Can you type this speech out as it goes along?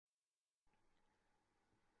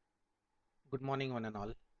Good morning, one and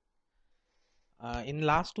all. In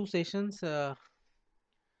last two sessions,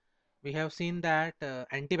 we have seen that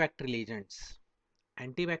antibacterial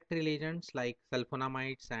agents like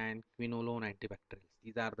sulfonamides and quinolone antibacterials.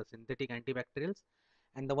 These are the synthetic antibacterials,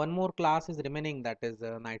 and the one more class is remaining, that is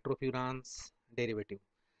nitrofurans derivative.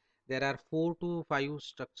 There are 4 to 5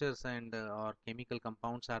 structures and or chemical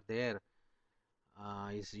compounds are there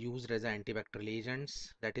is used as antibacterial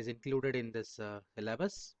agents that is included in this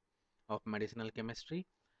syllabus of medicinal chemistry.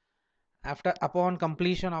 Upon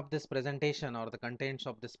completion of this presentation, or the contents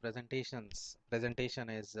of this presentation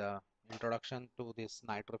is introduction to this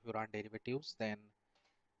nitrofuran derivatives, then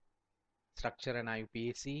structure and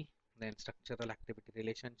IUPAC, then structural activity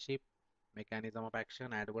relationship, mechanism of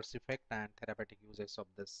action, adverse effect, and therapeutic uses of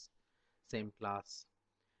this same class.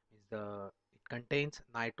 It contains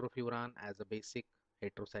nitrofuran as a basic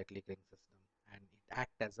heterocyclic ring system, and it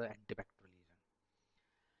acts as an antibacterial agent.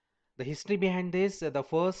 The history behind this, the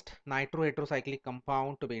first nitroheterocyclic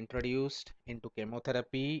compound to be introduced into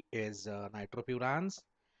chemotherapy is nitrofurans,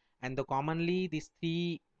 and commonly these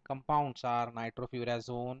three compounds are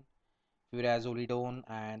nitrofurazone, furazolidone,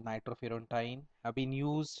 and nitrofurantoin have been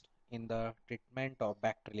used in the treatment of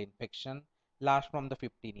bacterial infection last from the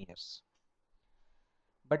 15 years.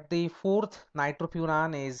 But the fourth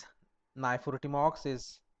nitrofuran is nifurtimox.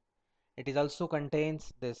 It is also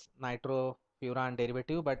contains this nitrofuran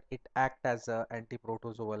derivative, but it acts as an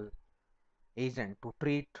antiprotozoal agent to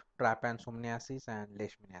treat trypanosomniasis and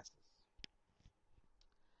leishmaniasis.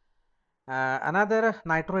 Another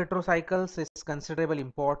nitroheterocycles is considerable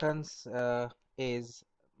importance is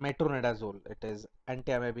metronidazole. It is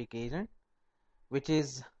antiamebic agent which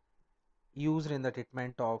is used in the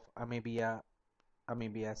treatment of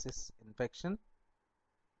amoebiasis infection.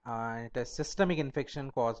 It is systemic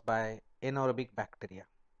infection caused by anaerobic bacteria.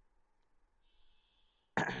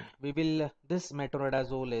 This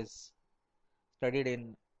metronidazole is studied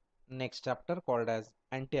in next chapter called as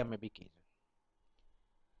antiamebic agent.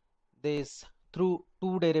 These through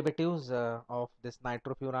two derivatives of this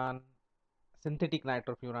synthetic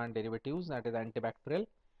nitrofuran derivatives, that is antibacterial,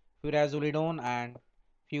 furazolidone and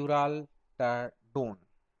furaltadone.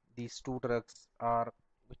 These two drugs are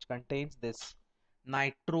which contains this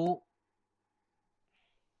nitro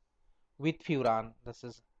with furan. This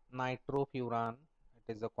is nitrofuran.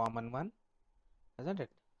 It is a common one, isn't it?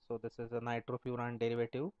 So this is a nitrofuran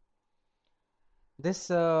derivative. This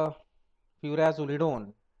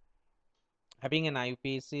furazolidone having an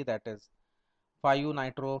IUPAC, that is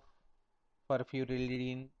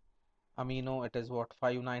 5-nitrofuranidine amino. It is what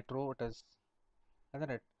 5-nitro. It is,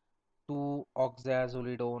 isn't it?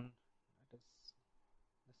 2-oxazolidone.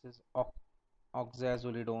 This is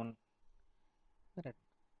oxazolidone. Isn't it?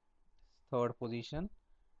 Third position,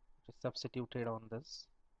 which is substituted on this.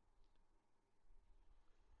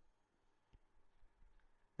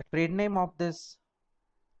 The trade name of this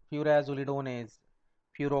furazolidone is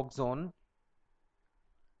furoxone.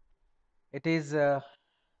 It is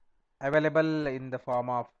available in the form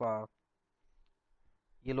of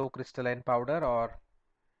yellow crystalline powder or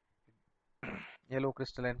yellow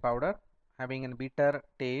crystalline powder having a bitter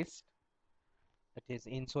taste. It is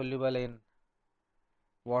insoluble in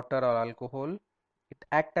water or alcohol. It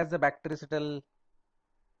acts as a bactericidal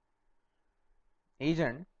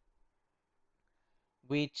agent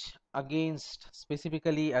which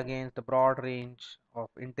specifically against the broad range of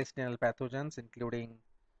intestinal pathogens including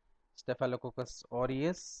Staphylococcus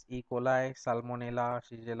aureus, E. coli, Salmonella,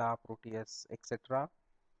 Shigella, Proteus, etc.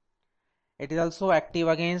 It is also active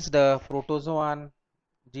against the protozoan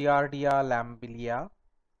Giardia lamblia,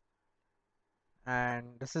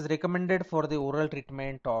 and this is recommended for the oral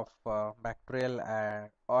treatment of bacterial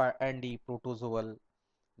and the protozoal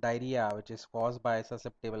diarrhea, which is caused by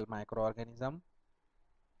susceptible microorganism.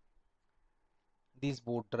 These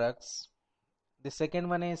both drugs. The second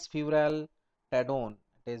one is furaltadone.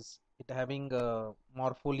 It having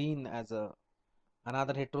morpholine as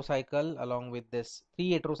another heterocycle. Along with this,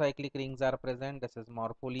 3 heterocyclic rings are present. This is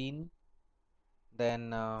morpholine,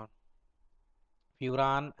 then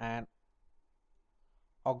furan and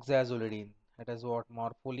oxazolidine. It is what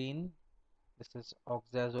morpholine. This is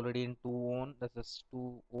oxazolidine 2-one. This is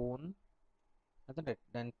 2-one, isn't it?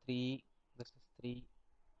 Then 3. This is 3.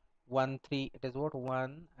 1 3. It is what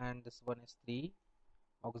 1, and this one is 3.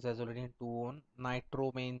 Oxazolidine 2-one.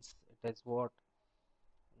 Nitro means it is what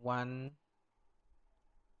 1.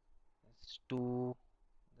 This is 2.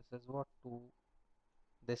 This is what 2.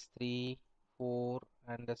 This 3, 4,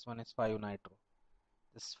 and this one is 5-nitro.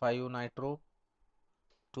 This 5-nitro,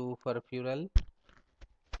 2 for fural,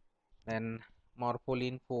 then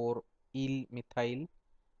morpholine for eel methyl.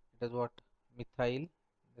 It is what methyl.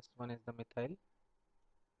 This one is the methyl,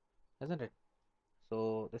 isn't it?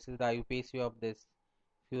 So this is the IUPAC of this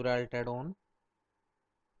furaltadone.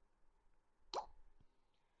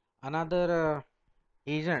 Another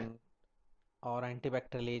agent or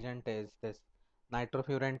antibacterial agent is this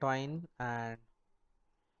nitrofurantine and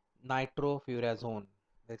nitrofurazone.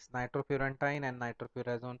 This nitrofurantine and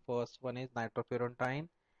nitrofurazone. First one is nitrofurantine.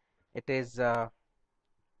 It is 1-5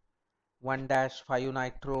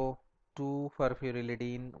 nitro 2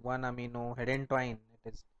 furfuryridine 1 amino hedentine.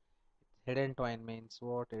 It is hedentine means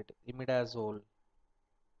what? It imidazole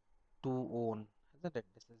 2 one, isn't it?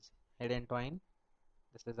 This is hedentine.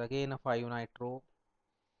 This is again a 5 nitro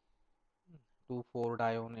 2,4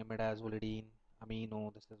 dione imidazoledine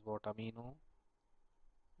amino. This is what amino,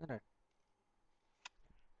 isn't it?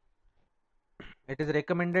 It is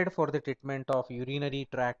recommended for the treatment of urinary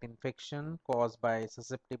tract infection caused by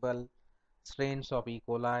susceptible strains of E.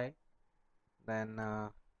 coli, then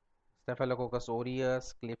Staphylococcus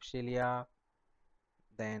aureus, Klebsiella,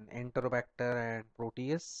 then Enterobacter and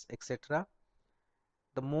Proteus, etc.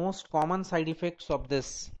 The most common side effects of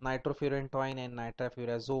this nitrofurantine and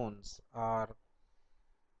nitrofurazones are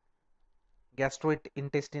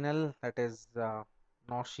gastrointestinal, that is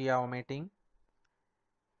nausea, vomiting,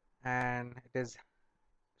 and it is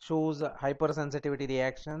shows hypersensitivity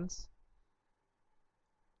reactions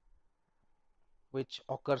which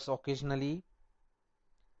occurs occasionally.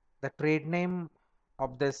 The trade name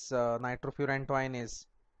of this nitrofurantine is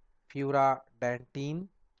furadantine.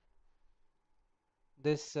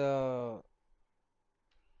 This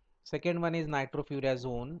second one is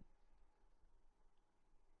nitrofurazone.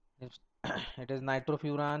 It is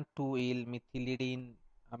nitrofuran 2-eel methylidine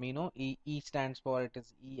amino. E stands for, it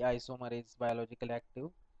is E isomerase biologically active.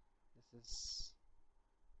 This is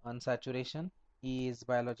unsaturation. E is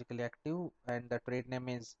biologically active, and the trade name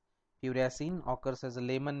is furacin. Occurs as a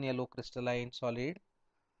lemon yellow crystalline solid,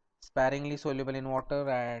 sparingly soluble in water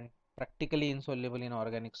and practically insoluble in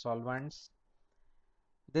organic solvents.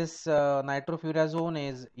 This nitrofurazone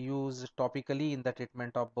is used topically in the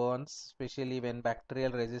treatment of burns, especially when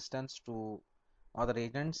bacterial resistance to other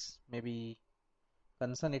agents may be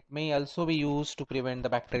concerned. It may also be used to prevent the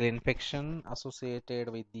bacterial infection associated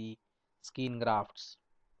with the skin grafts.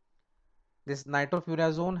 This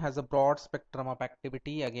nitrofurazone has a broad spectrum of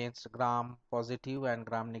activity against gram-positive and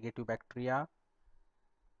gram-negative bacteria,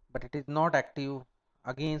 but it is not active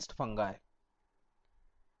against fungi.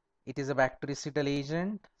 It is a bactericidal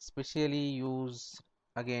agent, specially used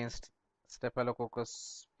against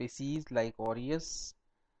Staphylococcus species like aureus,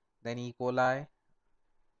 then E. coli,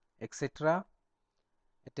 etc.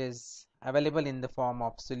 It is available in the form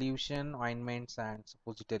of solution, ointments, and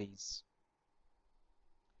suppositories.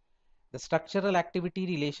 The structural activity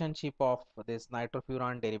relationship of this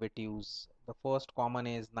nitrofuran derivatives, the first common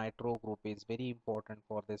is nitro group, is very important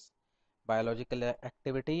for this biological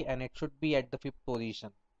activity, and it should be at the 5th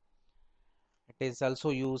position. It is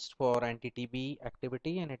also used for anti-TB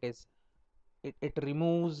activity, and it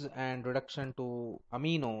removes and reduction to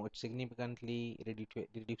amino, it significantly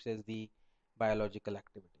reduces the biological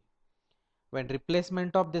activity. When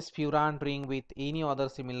replacement of this furan ring with any other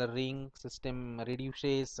similar ring system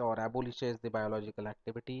reduces or abolishes the biological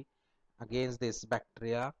activity against this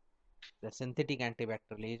bacteria, the synthetic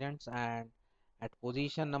antibacterial agents, and at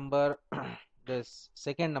position number this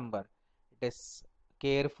second number, it is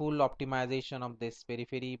careful optimization of this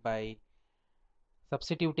periphery by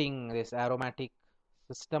substituting this aromatic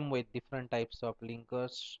system with different types of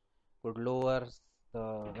linkers could lower the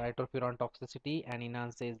nitrofuran toxicity and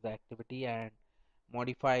enhances the activity and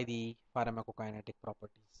modify the pharmacokinetic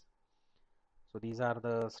properties. So these are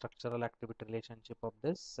the structural activity relationship of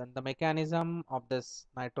this, and the mechanism of this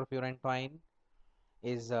nitrofurantine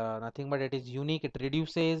is nothing but it is unique. It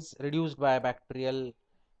reduced by bacterial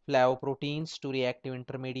flavoproteins to reactive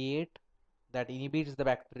intermediate that inhibits the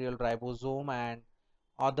bacterial ribosome and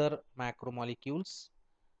other macromolecules.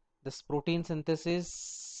 This protein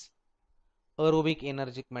synthesis, aerobic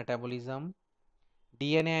energetic metabolism,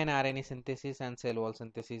 DNA and RNA synthesis, and cell wall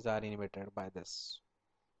synthesis are inhibited by this.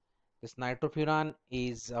 This nitrofuran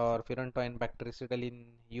is or furantoin bactericidal in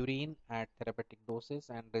urine at therapeutic doses,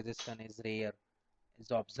 and resistance is rare,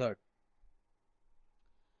 is observed.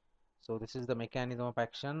 So this is the mechanism of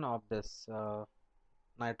action of this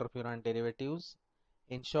nitrofuran derivatives.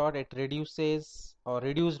 In short, it reduces or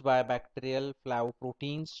reduced by bacterial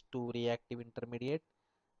flavoproteins to reactive intermediate.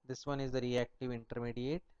 This one is the reactive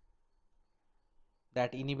intermediate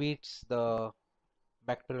that inhibits the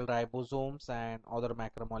bacterial ribosomes and other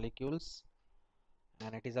macromolecules,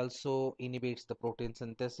 and it is also inhibits the protein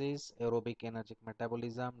synthesis, aerobic energetic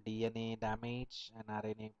metabolism, DNA damage, and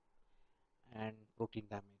RNA and protein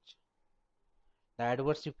damage. The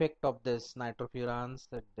adverse effect of this nitrofurans,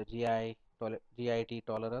 the GIT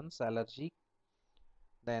tolerance, allergy,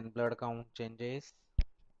 then blood count changes,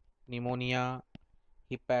 pneumonia,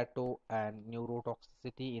 hepato and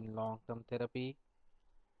neurotoxicity in long-term therapy.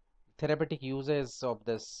 Therapeutic uses of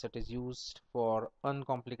this, it is used for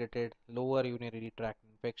uncomplicated lower urinary tract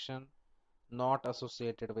infection not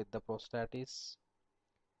associated with the prostatitis,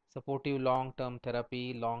 supportive long-term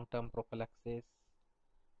therapy, long-term prophylaxis,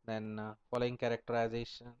 then following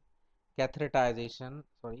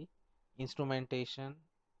instrumentation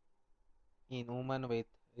in women with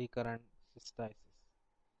recurrent cystitis.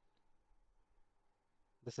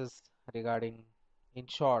 This is regarding, in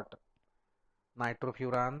short,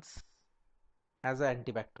 nitrofurans as an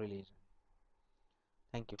antibacterial agent.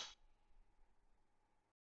 Thank you.